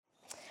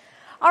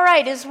All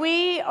right, as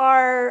we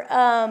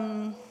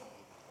are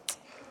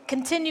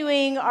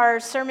continuing our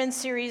sermon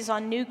series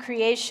on new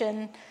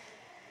creation,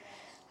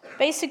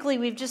 basically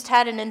we've just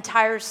had an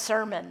entire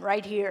sermon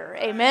right here.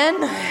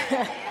 Amen?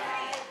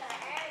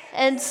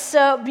 And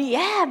so,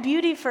 yeah,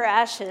 beauty for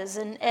ashes.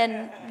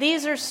 And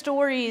these are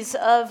stories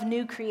of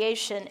new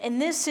creation. And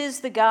this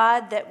is the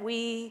God that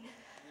we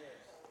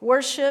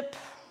worship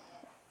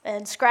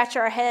and scratch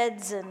our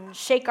heads and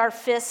shake our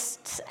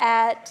fists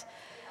at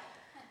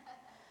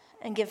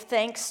and give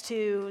thanks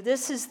to.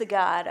 This is the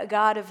God, a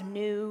God of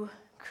new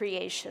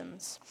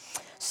creations.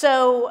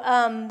 So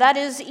that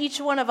is each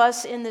one of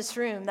us in this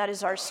room. That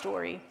is our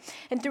story.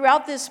 And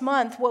throughout this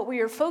month, what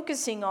we are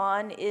focusing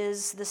on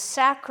is the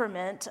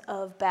sacrament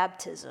of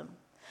baptism.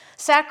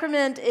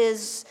 Sacrament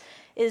is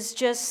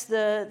just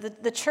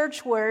the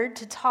church word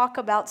to talk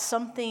about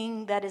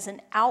something that is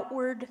an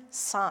outward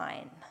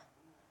sign,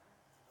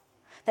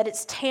 that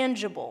it's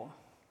tangible.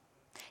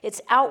 It's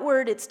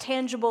outward, it's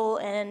tangible,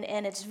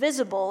 and it's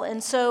visible.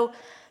 And so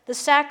the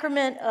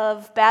sacrament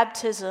of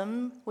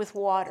baptism with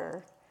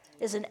water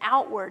is an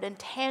outward and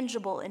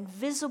tangible and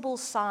visible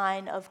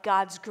sign of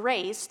God's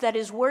grace that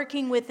is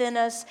working within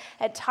us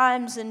at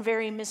times in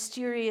very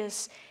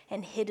mysterious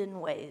and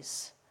hidden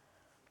ways.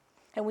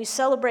 And we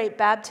celebrate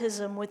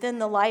baptism within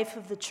the life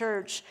of the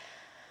church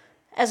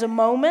as a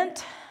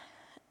moment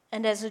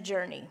and as a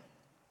journey.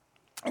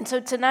 And so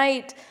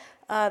tonight,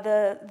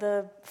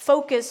 the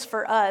focus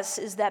for us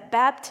is that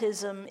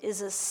baptism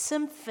is a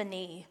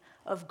symphony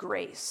of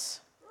grace.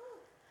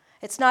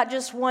 It's not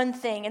just one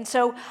thing. And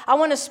so I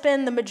want to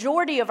spend the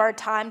majority of our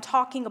time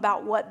talking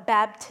about what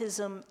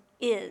baptism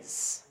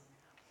is.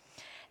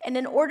 And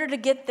in order to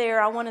get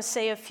there, I want to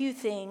say a few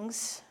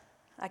things.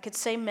 I could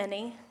say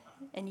many,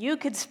 and you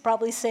could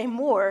probably say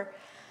more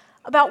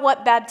about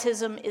what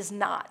baptism is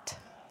not.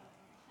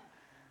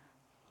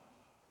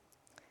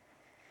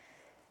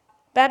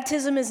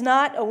 Baptism is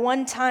not a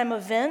one-time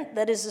event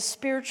that is a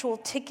spiritual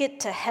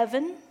ticket to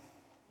heaven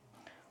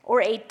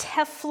or a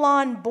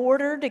Teflon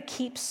border to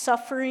keep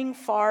suffering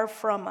far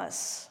from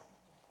us.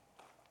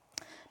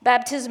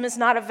 Baptism is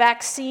not a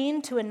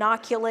vaccine to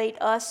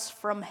inoculate us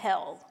from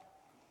hell.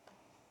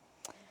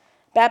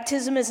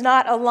 Baptism is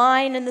not a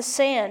line in the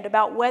sand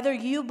about whether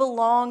you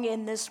belong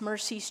in this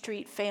Mercy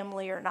Street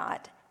family or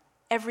not.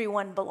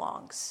 Everyone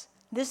belongs.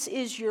 This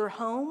is your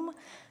home.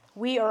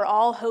 We are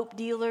all hope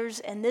dealers,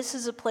 and this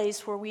is a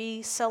place where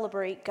we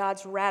celebrate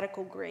God's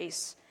radical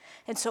grace.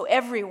 And so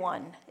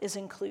everyone is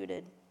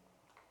included.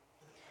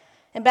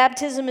 And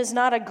baptism is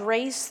not a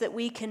grace that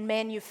we can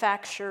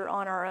manufacture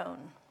on our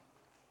own.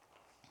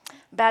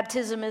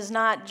 Baptism is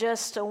not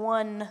just a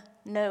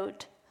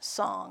one-note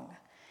song.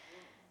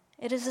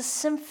 It is a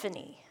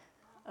symphony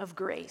of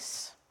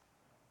grace.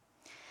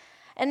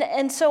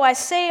 And so I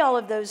say all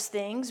of those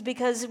things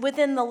because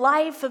within the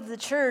life of the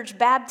church,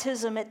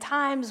 baptism, at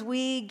times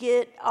we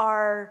get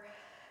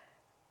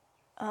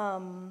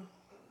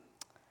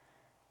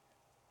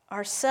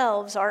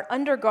ourselves, our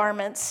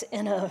undergarments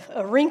in a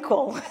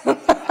wrinkle.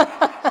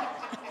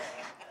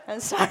 I'm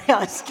sorry, I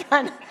was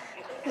trying to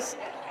just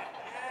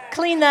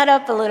clean that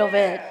up a little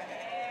bit.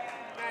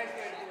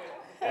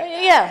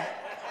 Yeah.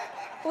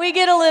 We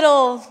get a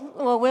little,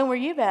 well, when were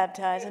you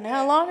baptized and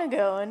how long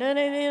ago? And,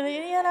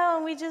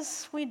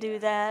 we do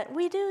that.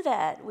 We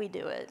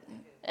do it.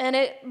 And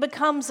it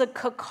becomes a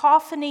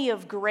cacophony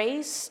of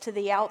grace to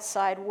the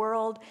outside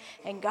world.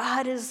 And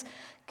God is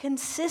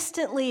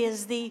consistently,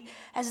 as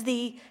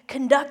the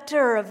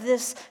conductor of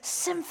this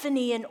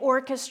symphony and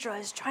orchestra,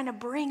 is trying to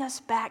bring us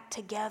back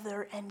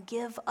together and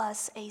give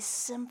us a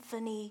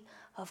symphony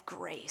of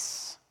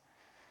grace.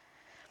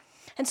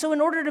 And so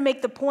in order to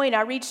make the point,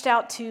 I reached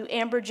out to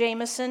Amber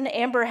Jameson.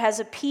 Amber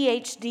has a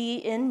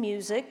PhD in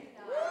music.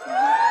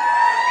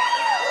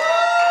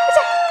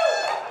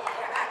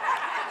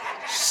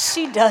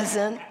 She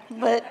doesn't,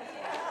 but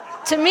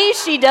to me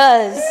she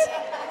does.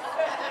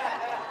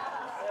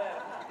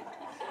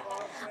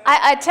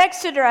 I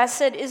texted her, I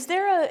said, is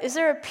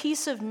there a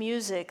piece of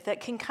music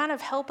that can kind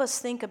of help us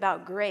think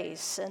about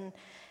grace and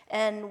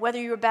whether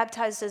you were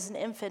baptized as an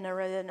infant or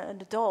an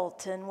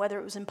adult, and whether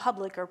it was in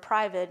public or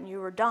private, and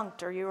you were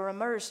dunked or you were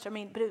immersed.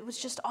 But it was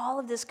just all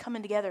of this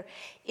coming together.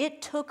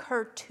 It took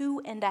her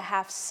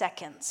 2.5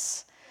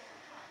 seconds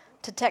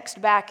to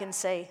text back and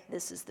say,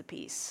 this is the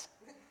piece.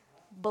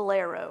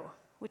 Bolero,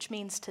 which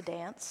means to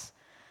dance,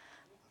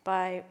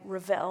 by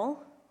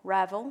Ravel,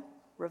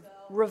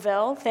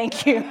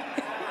 thank you.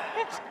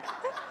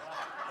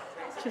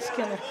 Just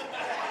gonna...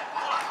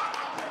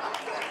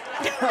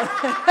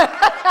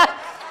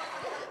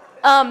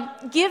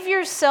 give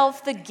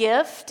yourself the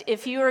gift,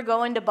 if you are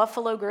going to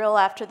Buffalo Grill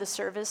after the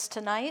service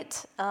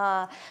tonight,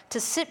 to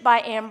sit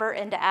by Amber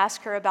and to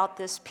ask her about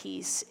this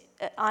piece.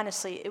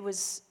 Honestly, it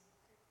was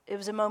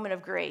a moment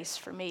of grace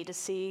for me to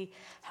see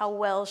how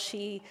well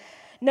she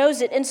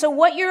knows it. And so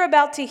what you're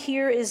about to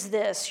hear is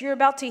this. You're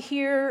about to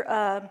hear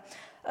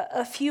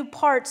a few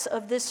parts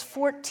of this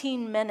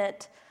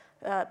 14-minute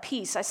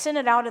piece. I sent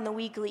it out in the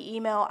weekly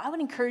email. I would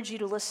encourage you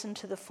to listen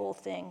to the full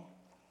thing.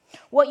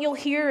 What you'll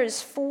hear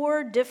is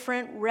 4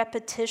 different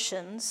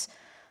repetitions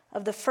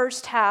of the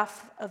first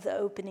half of the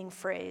opening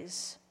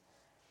phrase.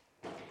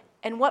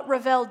 And what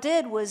Ravel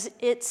did was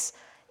it's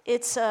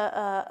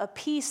a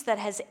piece that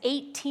has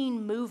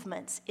 18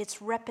 movements.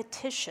 It's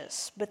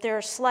repetitious, but there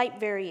are slight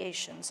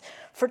variations.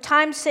 For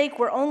time's sake,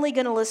 we're only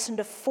going to listen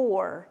to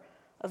 4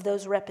 of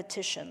those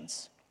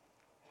repetitions.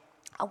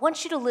 I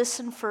want you to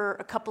listen for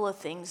a couple of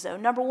things, though.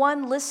 Number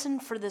 1, listen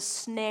for the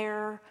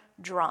snare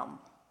drum.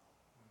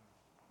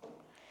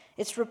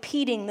 It's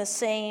repeating the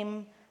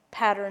same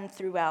pattern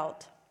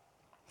throughout.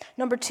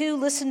 Number 2,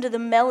 listen to the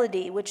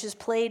melody, which is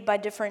played by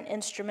different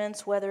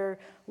instruments, whether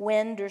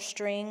wind or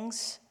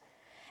strings.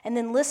 And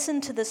then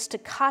listen to the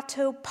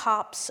staccato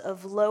pops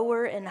of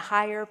lower and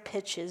higher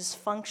pitches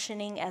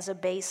functioning as a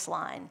bass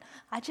line.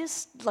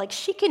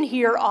 She can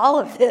hear all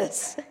of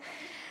this.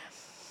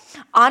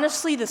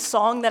 Honestly, the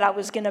song that I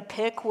was going to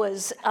pick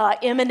was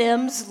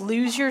Eminem's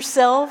Lose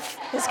Yourself.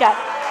 It's got...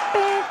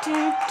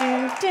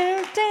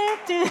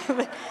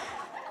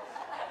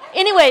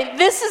 Anyway,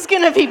 this is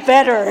going to be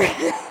better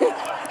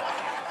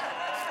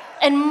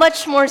and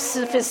much more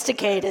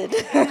sophisticated.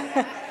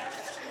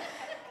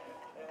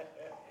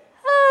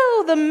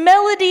 The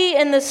melody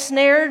and the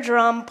snare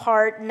drum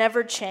part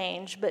never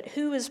change, but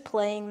who is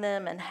playing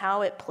them and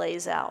how it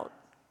plays out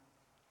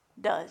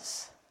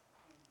does.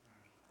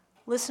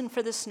 Listen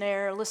for the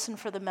snare, listen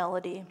for the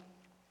melody,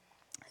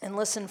 and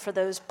listen for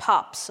those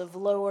pops of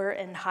lower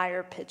and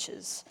higher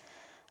pitches.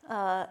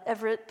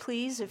 Everett,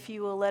 please, if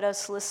you will let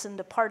us listen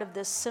to part of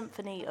this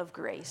symphony of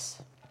grace.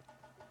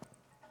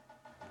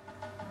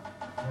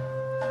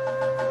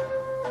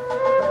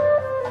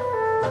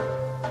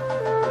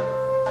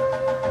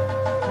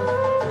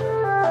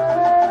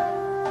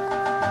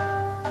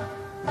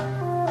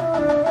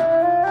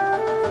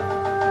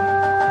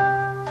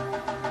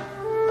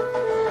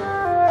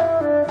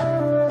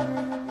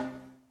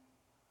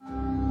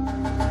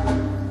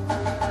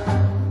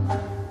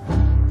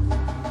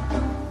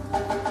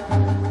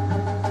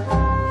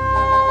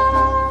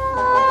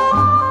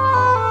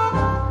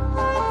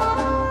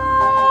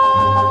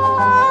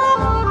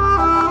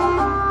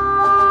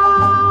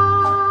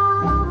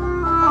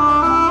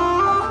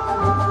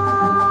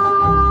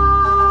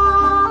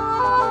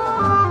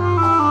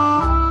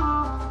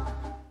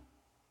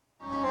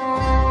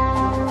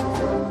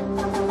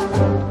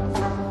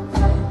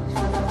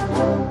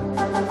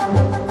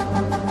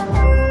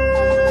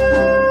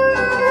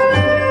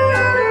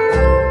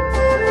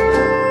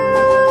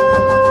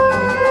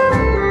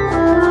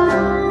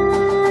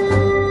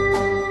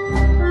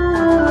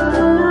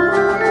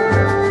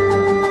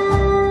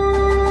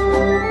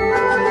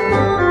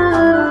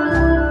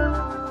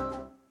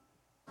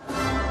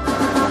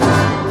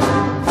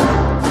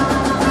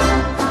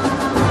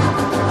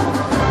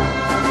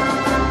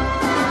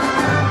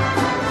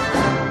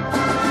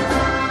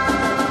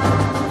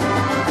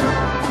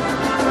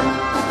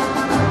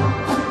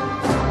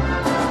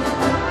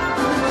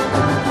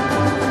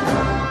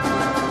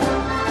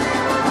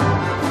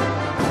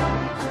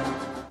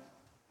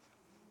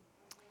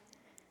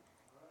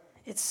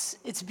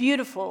 It's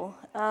beautiful.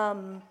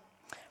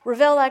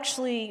 Ravel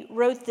actually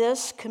wrote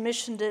this,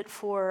 commissioned it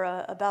for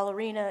a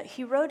ballerina.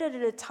 He wrote it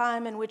at a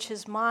time in which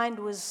his mind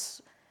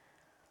was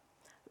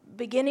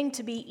beginning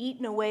to be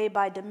eaten away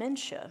by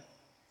dementia.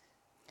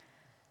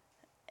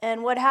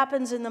 And what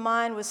happens in the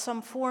mind with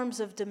some forms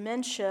of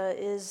dementia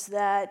is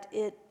that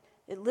it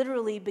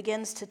literally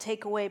begins to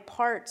take away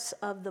parts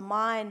of the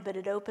mind, but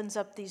it opens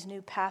up these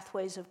new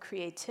pathways of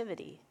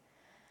creativity.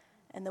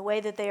 And the way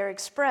that they are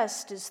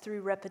expressed is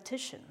through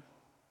repetition.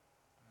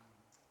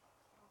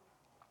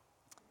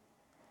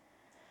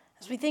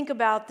 As we think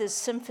about this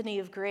symphony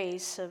of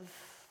grace, of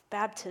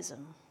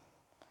baptism,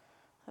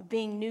 of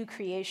being new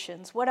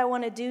creations, what I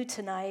want to do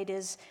tonight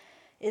is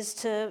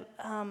to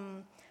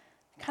kind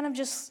of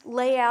just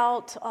lay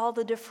out all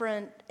the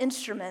different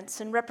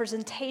instruments and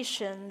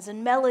representations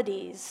and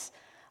melodies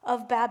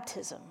of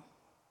baptism.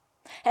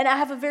 And I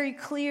have a very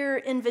clear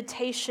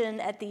invitation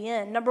at the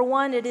end. Number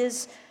 1, it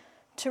is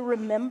to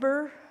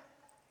remember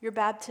your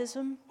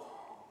baptism.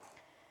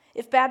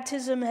 If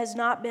baptism has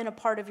not been a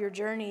part of your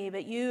journey,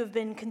 but you have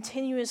been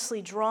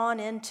continuously drawn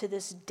into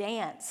this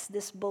dance,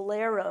 this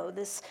bolero,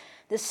 this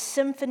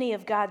symphony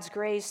of God's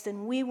grace,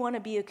 then we want to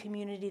be a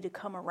community to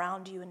come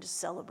around you and to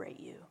celebrate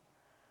you.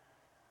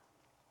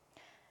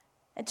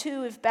 And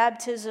 2, if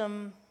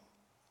baptism,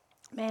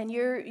 man,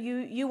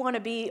 you want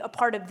to be a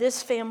part of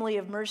this family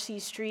of Mercy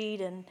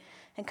Street and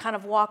kind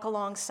of walk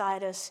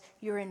alongside us,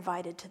 you're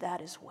invited to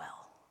that as well.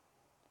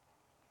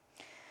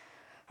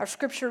 Our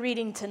scripture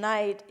reading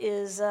tonight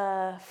is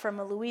from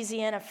a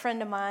Louisiana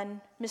friend of mine,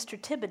 Mr.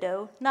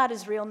 Thibodeau. Not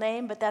his real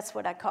name, but that's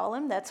what I call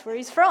him. That's where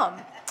he's from.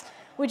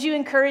 Would you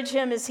encourage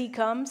him as he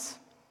comes?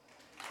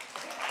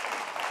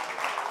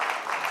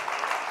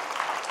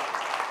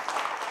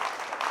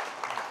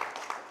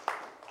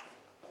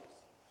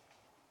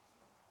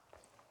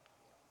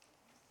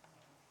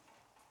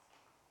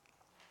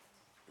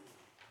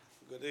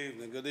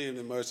 Good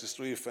evening, Mercy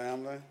Street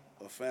family,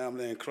 a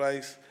family in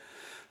Christ.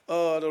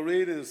 The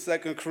reading is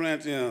 2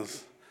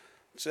 Corinthians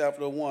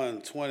chapter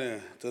 1,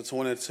 20 to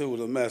 22,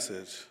 the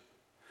Message.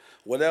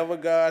 Whatever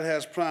God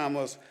has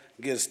promised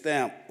gets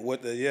stamped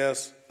with the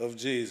yes of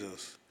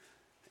Jesus.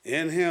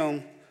 In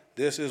him,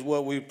 this is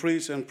what we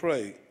preach and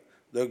pray,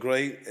 the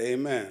great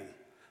Amen.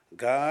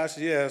 God's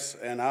yes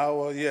and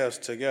our yes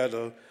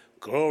together,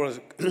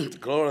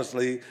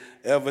 gloriously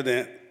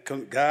evident.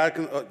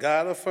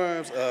 God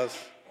affirms us,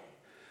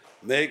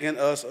 making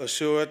us a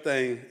sure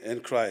thing in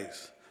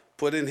Christ,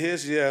 putting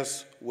his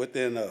yes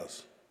within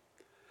us.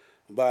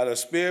 By the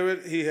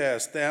Spirit, he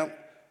has stamped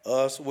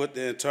us with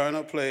the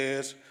eternal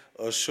pledge,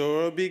 a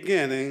sure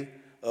beginning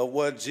of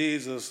what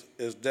Jesus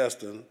is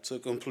destined to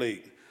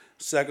complete.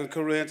 2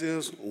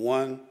 Corinthians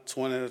 1,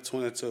 20 to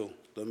 22,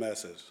 the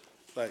Message.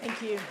 Thank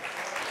you.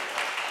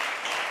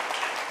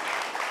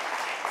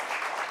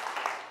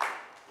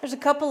 There's a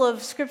couple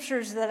of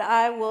scriptures that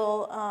I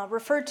will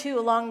refer to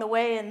along the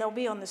way, and they'll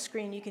be on the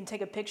screen. You can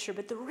take a picture.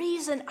 But the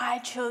reason I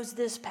chose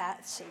this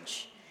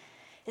passage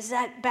is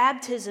that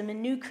baptism and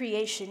new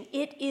creation,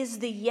 it is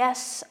the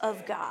yes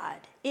of God.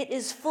 It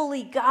is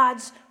fully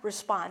God's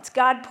response.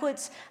 God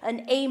puts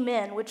an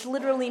amen, which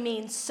literally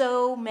means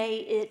so may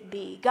it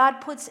be. God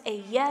puts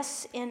a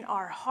yes in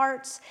our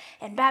hearts,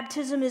 and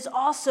baptism is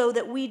also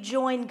that we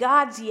join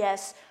God's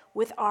yes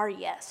with our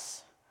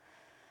yes.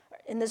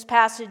 In this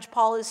passage,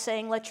 Paul is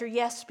saying, let your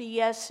yes be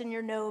yes and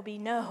your no be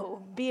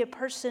no. Be a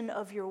person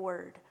of your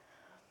word.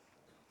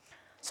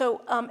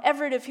 So,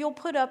 Everett, if you'll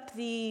put up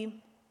the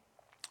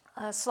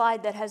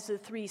slide that has the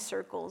 3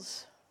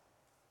 circles.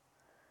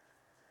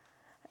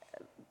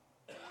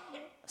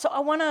 So I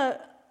want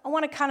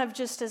to kind of,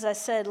 just as I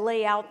said,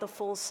 lay out the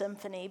full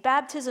symphony.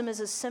 Baptism is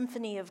a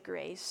symphony of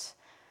grace.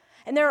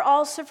 And there are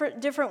all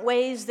different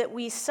ways that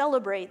we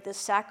celebrate this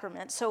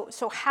sacrament.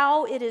 So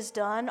how it is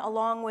done,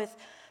 along with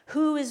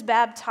who is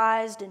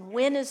baptized and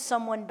when is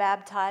someone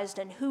baptized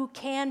and who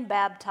can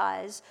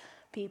baptize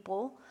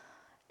people.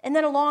 And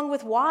then along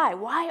with why.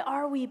 Why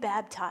are we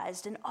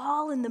baptized? And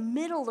all in the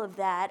middle of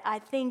that, I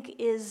think,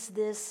 is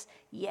this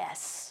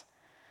yes.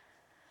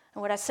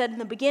 And what I said in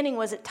the beginning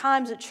was at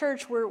times at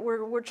church,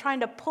 we're trying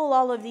to pull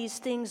all of these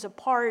things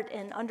apart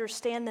and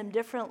understand them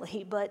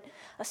differently. But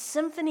a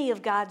symphony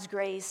of God's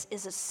grace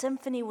is a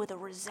symphony with a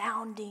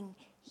resounding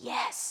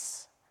yes.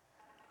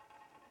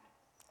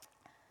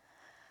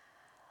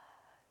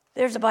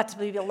 There's about to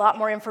be a lot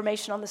more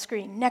information on the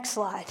screen. Next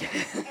slide.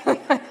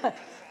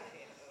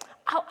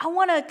 I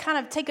want to kind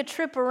of take a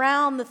trip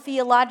around the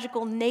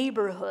theological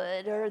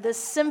neighborhood or the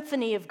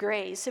symphony of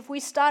grace. If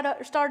we start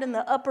in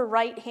the upper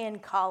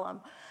right-hand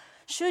column,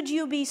 should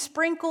you be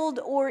sprinkled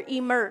or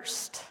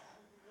immersed?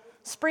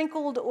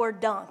 Sprinkled or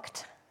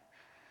dunked?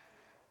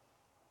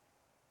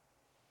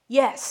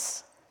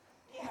 Yes.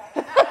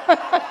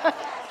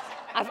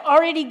 I've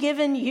already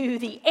given you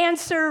the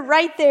answer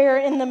right there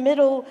in the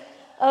middle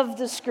of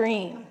the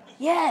screen.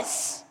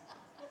 Yes.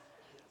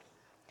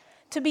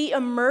 To be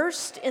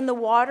immersed in the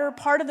water,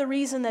 part of the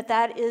reason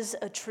that is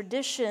a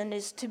tradition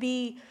is to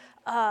be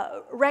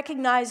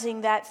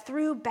recognizing that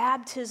through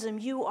baptism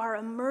you are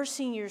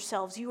immersing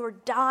yourselves. You are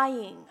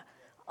dying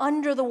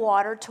under the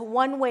water to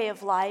one way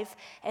of life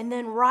and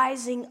then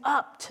rising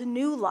up to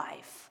new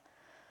life.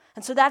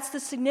 And so that's the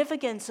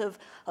significance of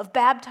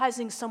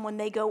baptizing someone.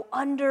 They go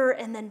under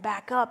and then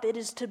back up. It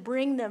is to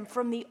bring them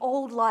from the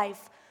old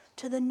life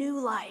to the new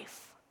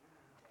life.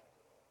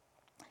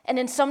 And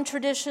in some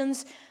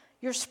traditions,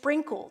 you're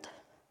sprinkled.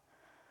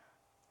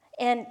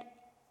 And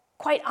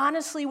quite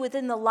honestly,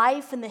 within the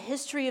life and the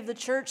history of the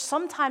church,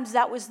 sometimes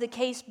that was the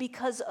case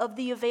because of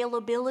the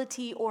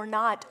availability or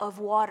not of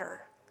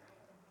water.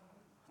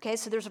 Okay,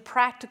 so there's a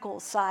practical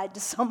side to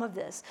some of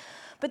this.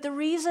 But the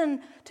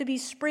reason to be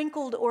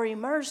sprinkled or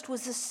immersed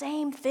was the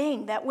same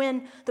thing, that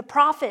when the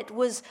prophet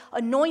was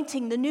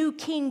anointing the new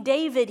King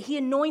David, he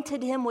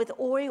anointed him with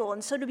oil.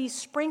 And so to be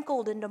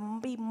sprinkled and to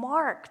be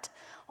marked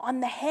on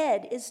the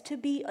head is to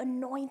be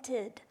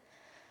anointed,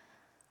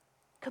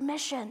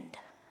 commissioned,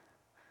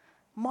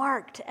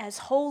 marked as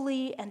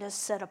holy and as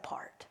set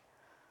apart.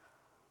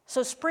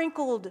 So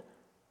sprinkled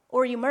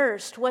or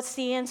immersed, what's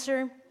the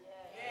answer?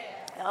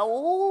 Yes.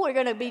 Oh, we're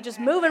going to be just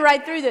moving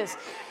right through this.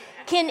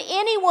 Can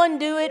anyone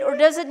do it, or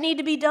does it need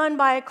to be done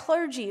by a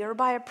clergy or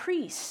by a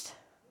priest?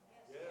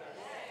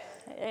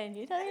 Yes. And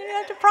you don't even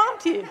have to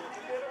prompt you.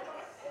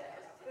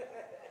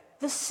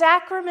 The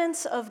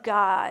sacraments of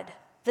God,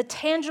 the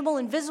tangible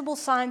and visible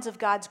signs of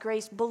God's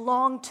grace,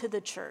 belong to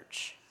the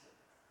church.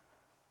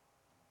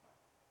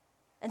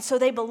 And so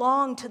they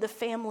belong to the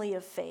family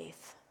of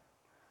faith.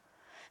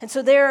 And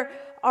so there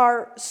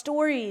are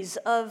stories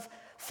of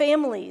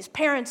families,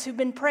 parents who've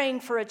been praying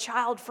for a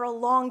child for a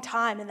long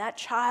time, and that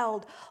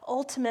child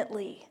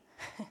ultimately,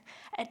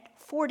 at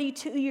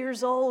 42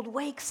 years old,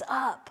 wakes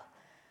up.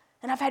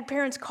 And I've had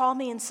parents call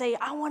me and say,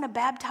 I want to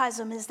baptize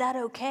him, is that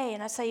okay?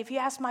 And I say, if you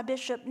ask my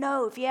bishop,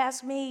 no. If you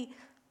ask me,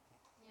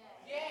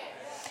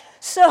 yes.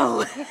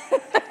 So,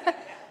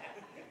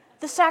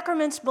 the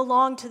sacraments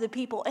belong to the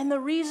people. And the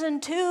reason,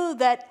 too,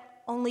 that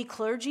only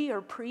clergy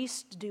or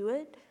priests do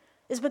it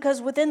is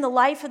because within the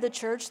life of the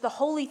church, the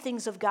holy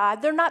things of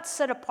God, they're not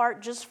set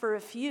apart just for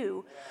a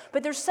few,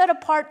 but they're set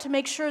apart to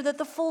make sure that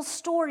the full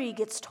story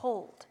gets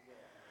told.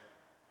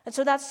 And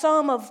so that's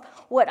some of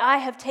what I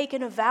have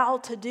taken a vow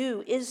to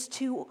do, is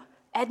to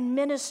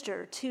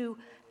administer, to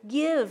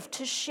give,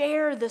 to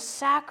share the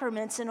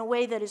sacraments in a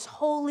way that is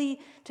holy,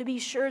 to be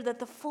sure that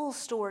the full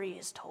story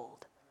is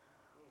told.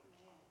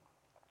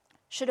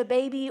 Should a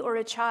baby or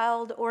a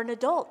child or an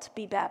adult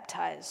be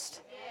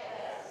baptized?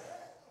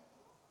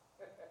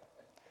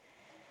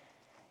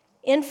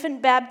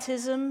 Infant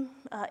baptism,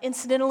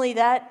 incidentally,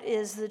 that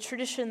is the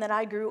tradition that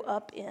I grew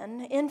up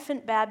in.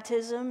 Infant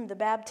baptism, the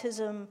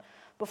baptism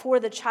before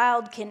the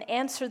child can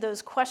answer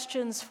those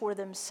questions for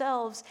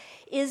themselves,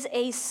 is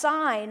a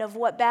sign of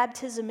what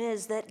baptism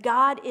is, that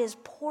God is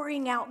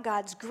pouring out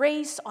God's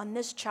grace on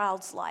this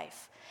child's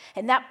life.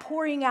 And that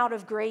pouring out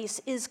of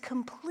grace is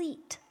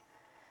complete.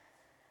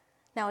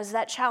 Now, as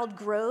that child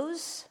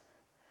grows,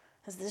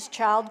 as this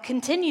child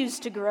continues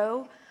to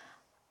grow,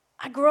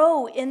 I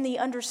grow in the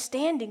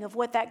understanding of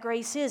what that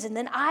grace is. And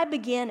then I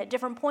begin at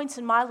different points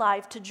in my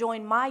life to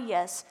join my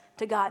yes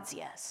to God's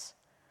yes.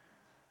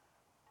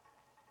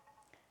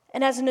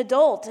 And as an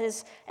adult,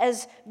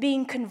 as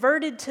being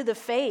converted to the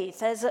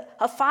faith, as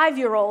a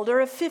 5-year-old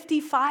or a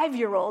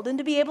 55-year-old, and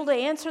to be able to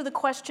answer the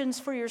questions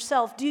for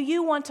yourself. Do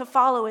you want to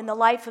follow in the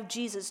life of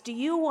Jesus? Do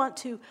you want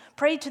to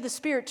pray to the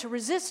Spirit to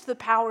resist the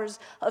powers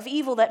of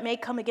evil that may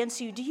come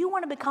against you? Do you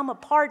want to become a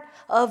part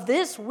of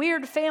this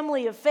weird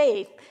family of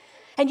faith?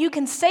 And you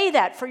can say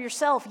that for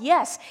yourself,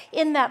 yes,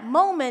 in that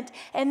moment,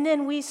 and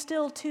then we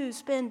still, too,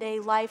 spend a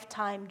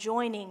lifetime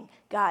joining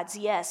God's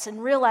yes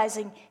and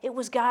realizing it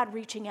was God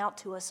reaching out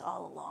to us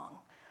all along.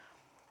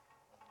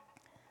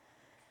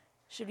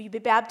 Should you be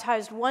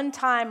baptized one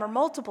time or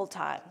multiple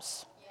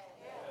times?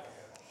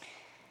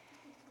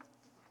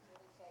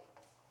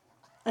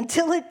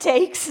 Until it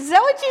takes. Is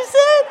that what you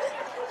said?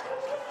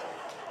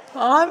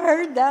 Oh, I've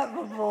heard that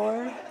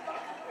before.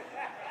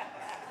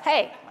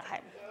 Hey.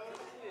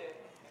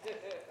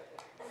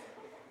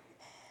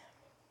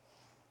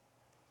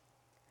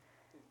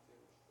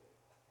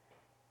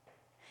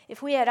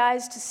 If we had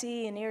eyes to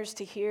see and ears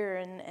to hear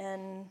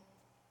and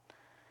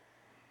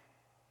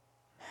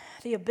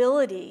the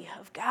ability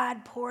of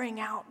God pouring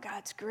out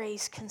God's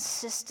grace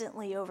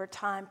consistently over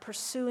time,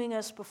 pursuing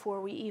us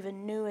before we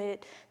even knew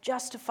it,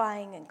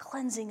 justifying and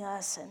cleansing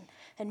us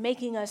and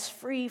making us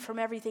free from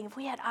everything, if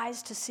we had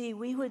eyes to see,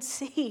 we would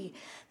see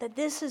that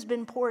this has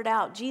been poured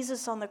out.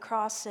 Jesus on the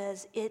cross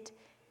says, "It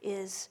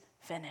is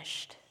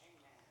finished."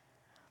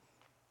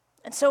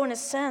 And so in a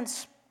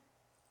sense,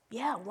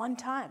 yeah, one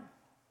time.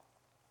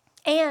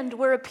 And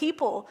we're a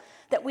people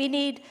that we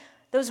need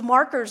those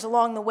markers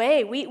along the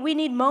way. We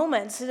need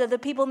moments. The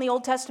people in the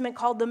Old Testament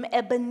called them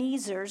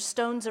Ebenezer's,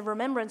 stones of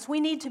remembrance. We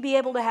need to be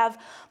able to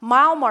have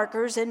mile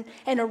markers and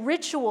a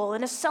ritual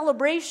and a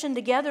celebration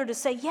together to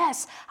say,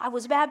 yes, I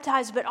was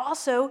baptized, but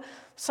also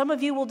some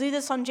of you will do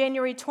this on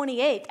January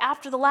 28th.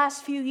 After the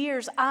last few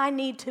years, I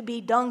need to be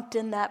dunked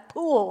in that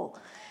pool.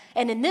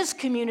 And in this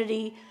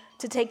community,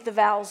 to take the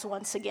vows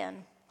once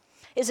again.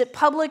 Is it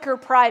public or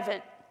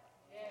private?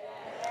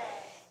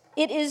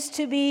 It is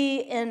to be,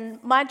 in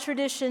my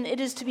tradition, it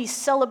is to be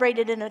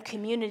celebrated in a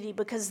community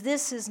because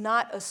this is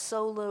not a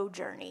solo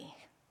journey.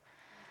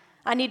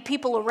 I need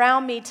people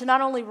around me to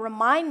not only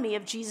remind me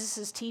of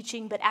Jesus'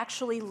 teaching, but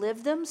actually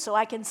live them so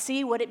I can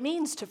see what it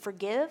means to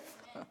forgive,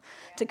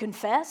 to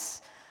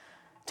confess,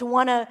 to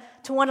want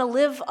to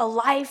live a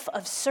life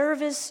of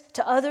service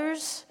to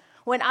others.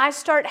 When I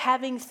start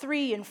having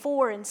 3 and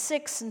 4 and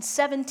 6 and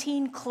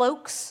 17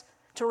 cloaks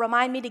to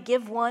remind me to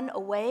give one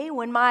away.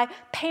 When my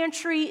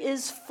pantry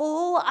is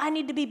full, I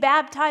need to be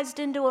baptized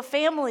into a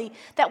family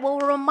that will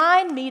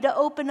remind me to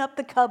open up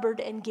the cupboard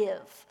and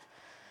give.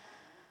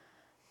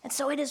 And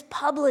so it is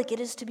public, it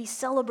is to be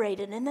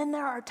celebrated. And then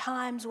there are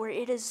times where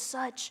it is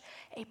such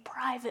a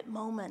private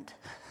moment.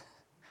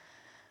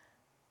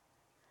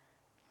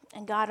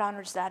 And God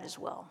honors that as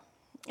well.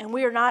 And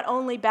we are not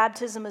only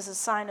baptism as a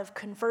sign of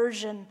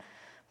conversion,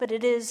 but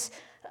it is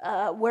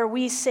where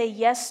we say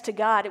yes to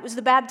God. It was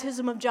the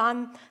baptism of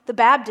John the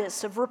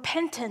Baptist, of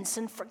repentance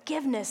and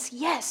forgiveness.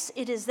 Yes,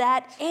 it is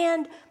that.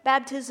 And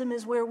baptism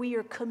is where we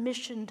are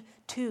commissioned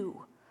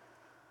to.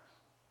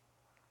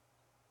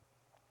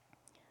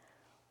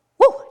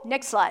 Woo!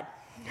 Next slide.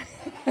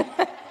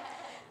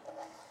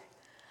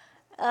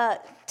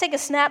 Take a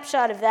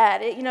snapshot of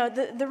that.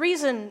 The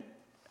reason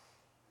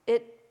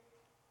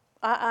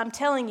I'm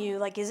telling you,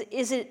 like,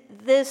 is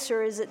it this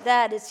or is it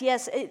that? It's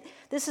yes,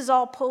 this is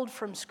all pulled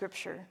from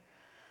Scripture.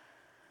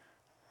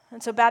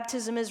 And so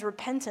baptism is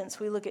repentance.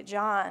 We look at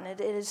John.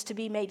 It is to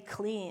be made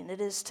clean.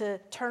 It is to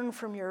turn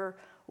from your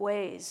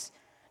ways.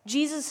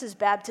 Jesus'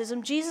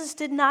 baptism, Jesus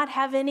did not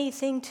have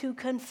anything to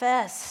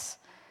confess.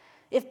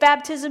 If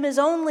baptism is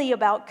only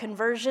about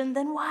conversion,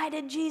 then why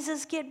did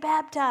Jesus get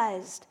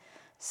baptized?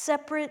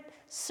 Separate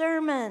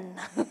sermon.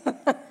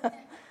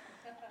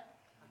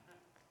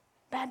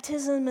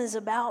 Baptism is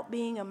about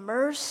being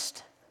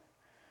immersed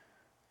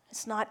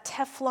It's not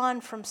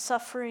Teflon from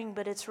suffering,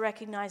 but it's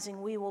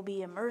recognizing we will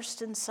be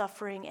immersed in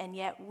suffering, and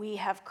yet we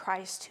have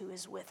Christ who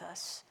is with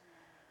us,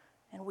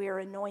 and we are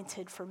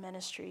anointed for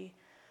ministry.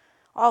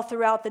 All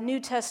throughout the New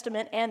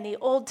Testament and the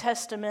Old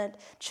Testament,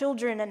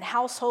 children and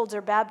households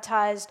are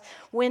baptized.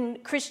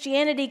 When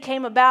Christianity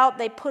came about,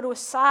 they put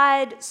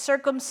aside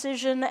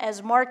circumcision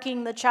as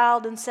marking the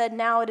child and said,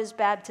 now it is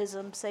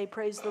baptism. Say,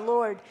 praise the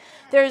Lord.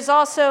 There is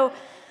also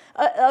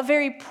a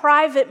very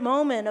private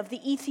moment of the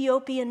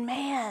Ethiopian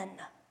man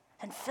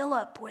and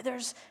Philip, where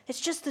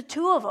it's just the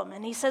two of them.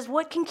 And he says,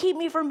 what can keep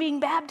me from being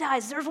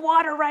baptized? There's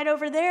water right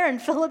over there.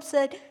 And Philip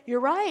said, you're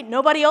right.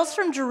 Nobody else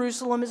from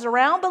Jerusalem is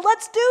around, but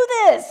let's do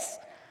this.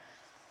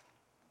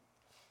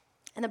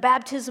 And the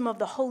baptism of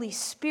the Holy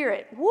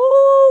Spirit.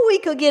 Woo, we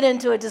could get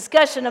into a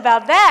discussion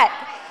about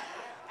that.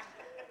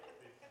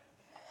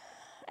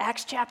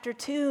 Acts chapter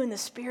 2, and the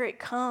Spirit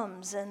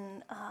comes.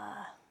 And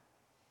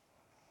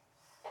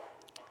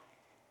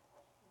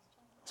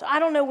so I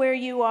don't know where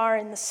you are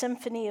in the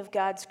symphony of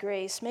God's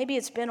grace. Maybe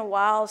it's been a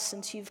while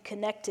since you've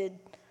connected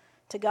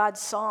to God's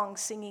song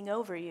singing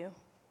over you.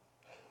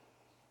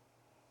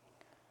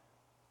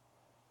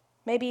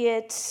 Maybe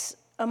it's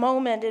a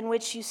moment in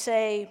which you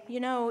say,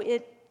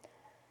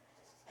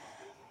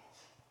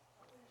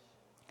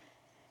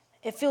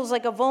 it feels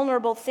like a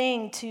vulnerable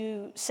thing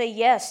to say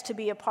yes to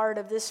be a part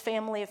of this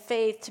family of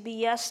faith, to be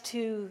yes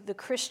to the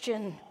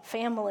Christian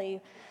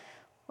family,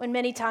 when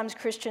many times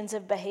Christians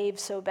have behaved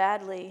so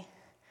badly.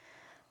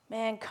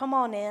 Man, come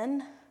on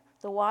in.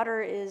 The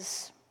water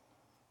is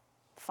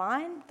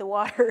fine. The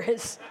water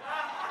is...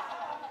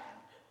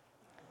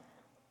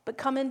 But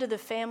come into the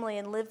family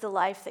and live the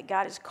life that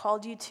God has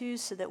called you to,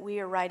 so that we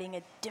are writing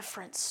a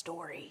different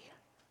story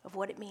of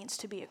what it means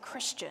to be a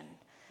Christian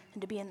and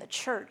to be in the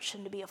church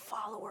and to be a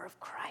follower of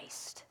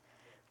Christ.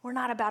 We're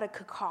not about a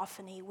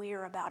cacophony. We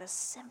are about a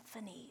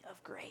symphony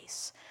of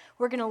grace.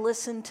 We're going to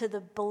listen to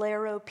the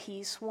Bolero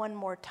piece one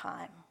more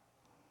time.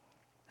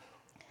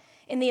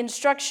 In the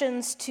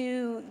instructions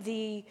to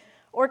the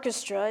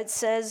orchestra, it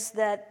says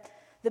that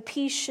the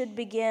piece should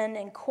begin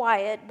in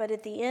quiet, but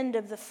at the end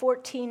of the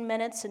 14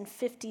 minutes and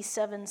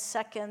 57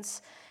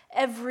 seconds,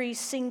 every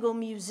single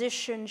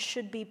musician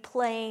should be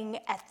playing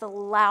at the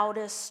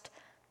loudest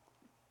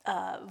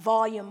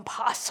volume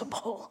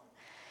possible.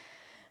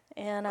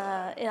 And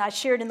I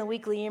shared in the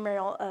weekly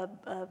email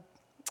a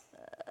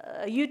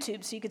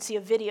YouTube, so you could see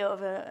a video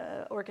of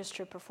an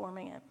orchestra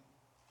performing it.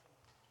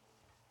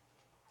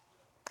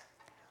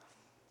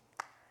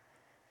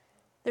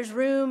 There's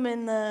room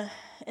in the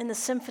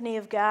symphony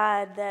of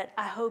God that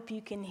I hope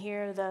you can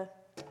hear that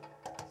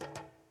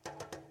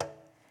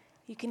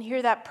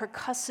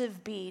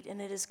percussive beat,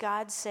 and it is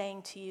God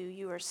saying to you,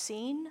 you are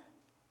seen,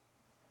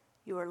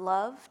 you are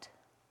loved,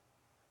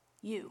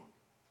 you.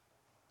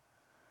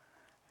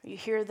 You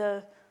hear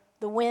the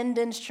wind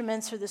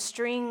instruments or the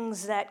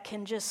strings that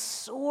can just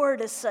soar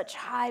to such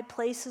high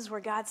places where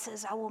God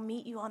says, I will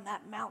meet you on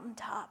that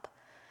mountaintop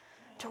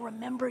to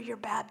remember your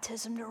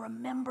baptism, to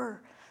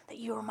remember that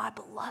you are my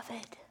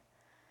beloved.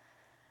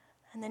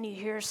 And then you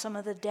hear some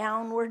of the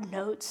downward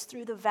notes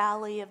through the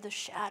valley of the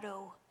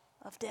shadow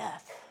of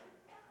death.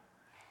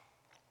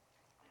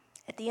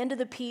 At the end of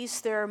the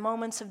piece, there are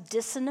moments of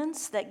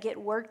dissonance that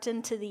get worked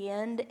into the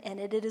end, and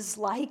it is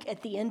like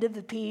at the end of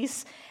the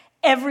piece,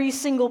 every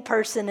single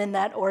person in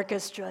that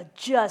orchestra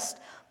just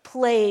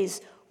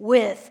plays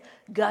with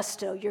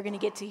gusto. You're going to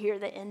get to hear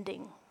the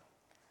ending.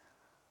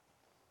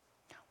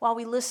 While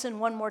we listen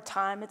one more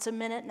time, it's a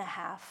minute and a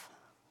half.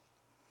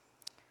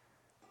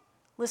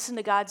 Listen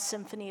to God's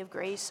symphony of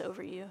grace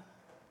over you.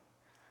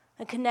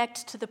 And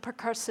connect to the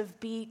percussive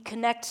beat,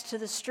 connect to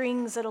the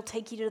strings that'll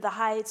take you to the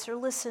heights, or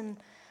listen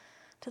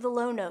to the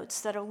low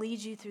notes that'll lead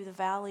you through the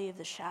valley of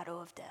the shadow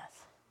of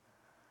death.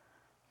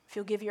 If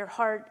you'll give your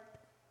heart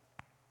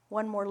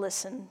one more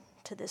listen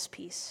to this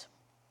piece.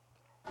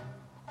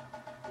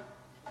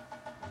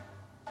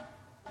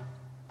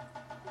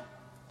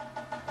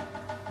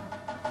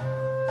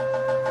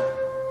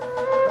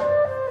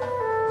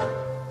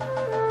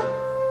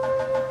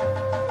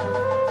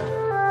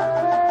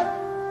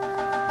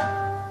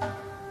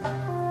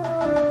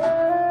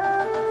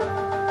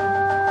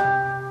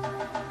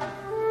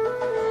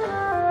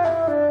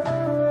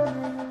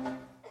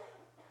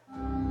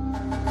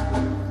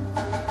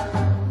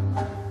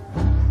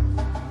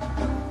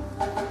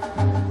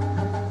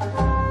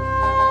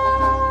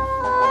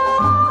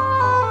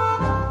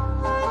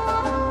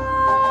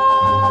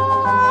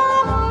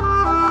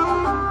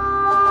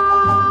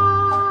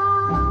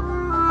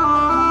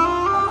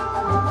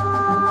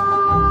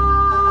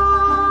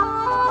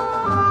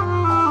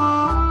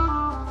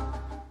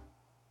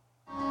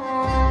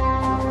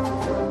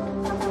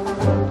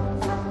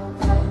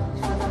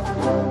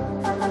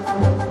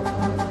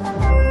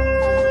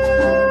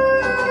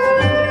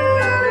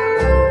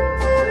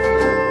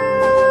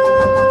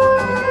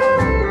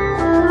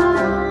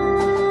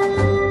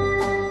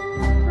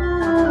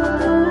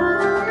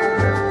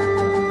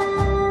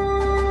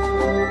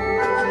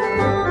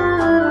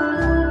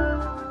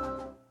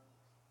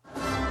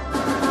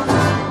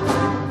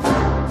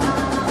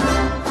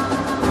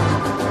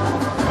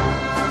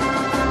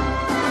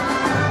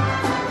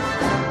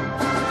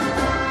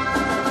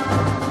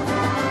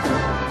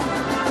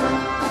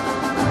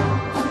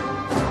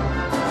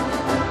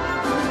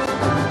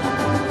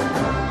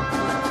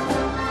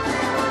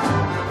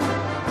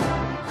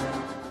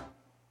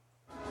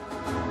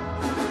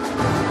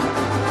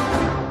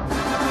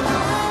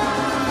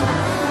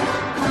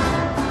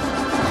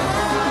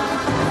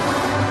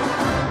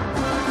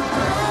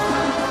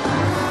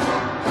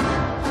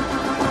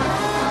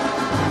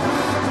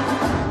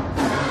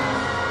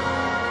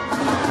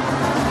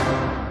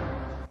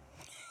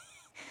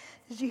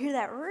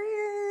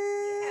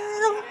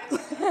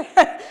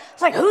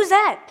 It's like, who's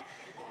that?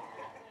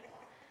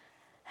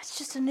 That's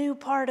just a new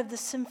part of the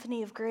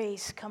symphony of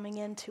grace coming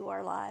into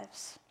our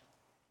lives.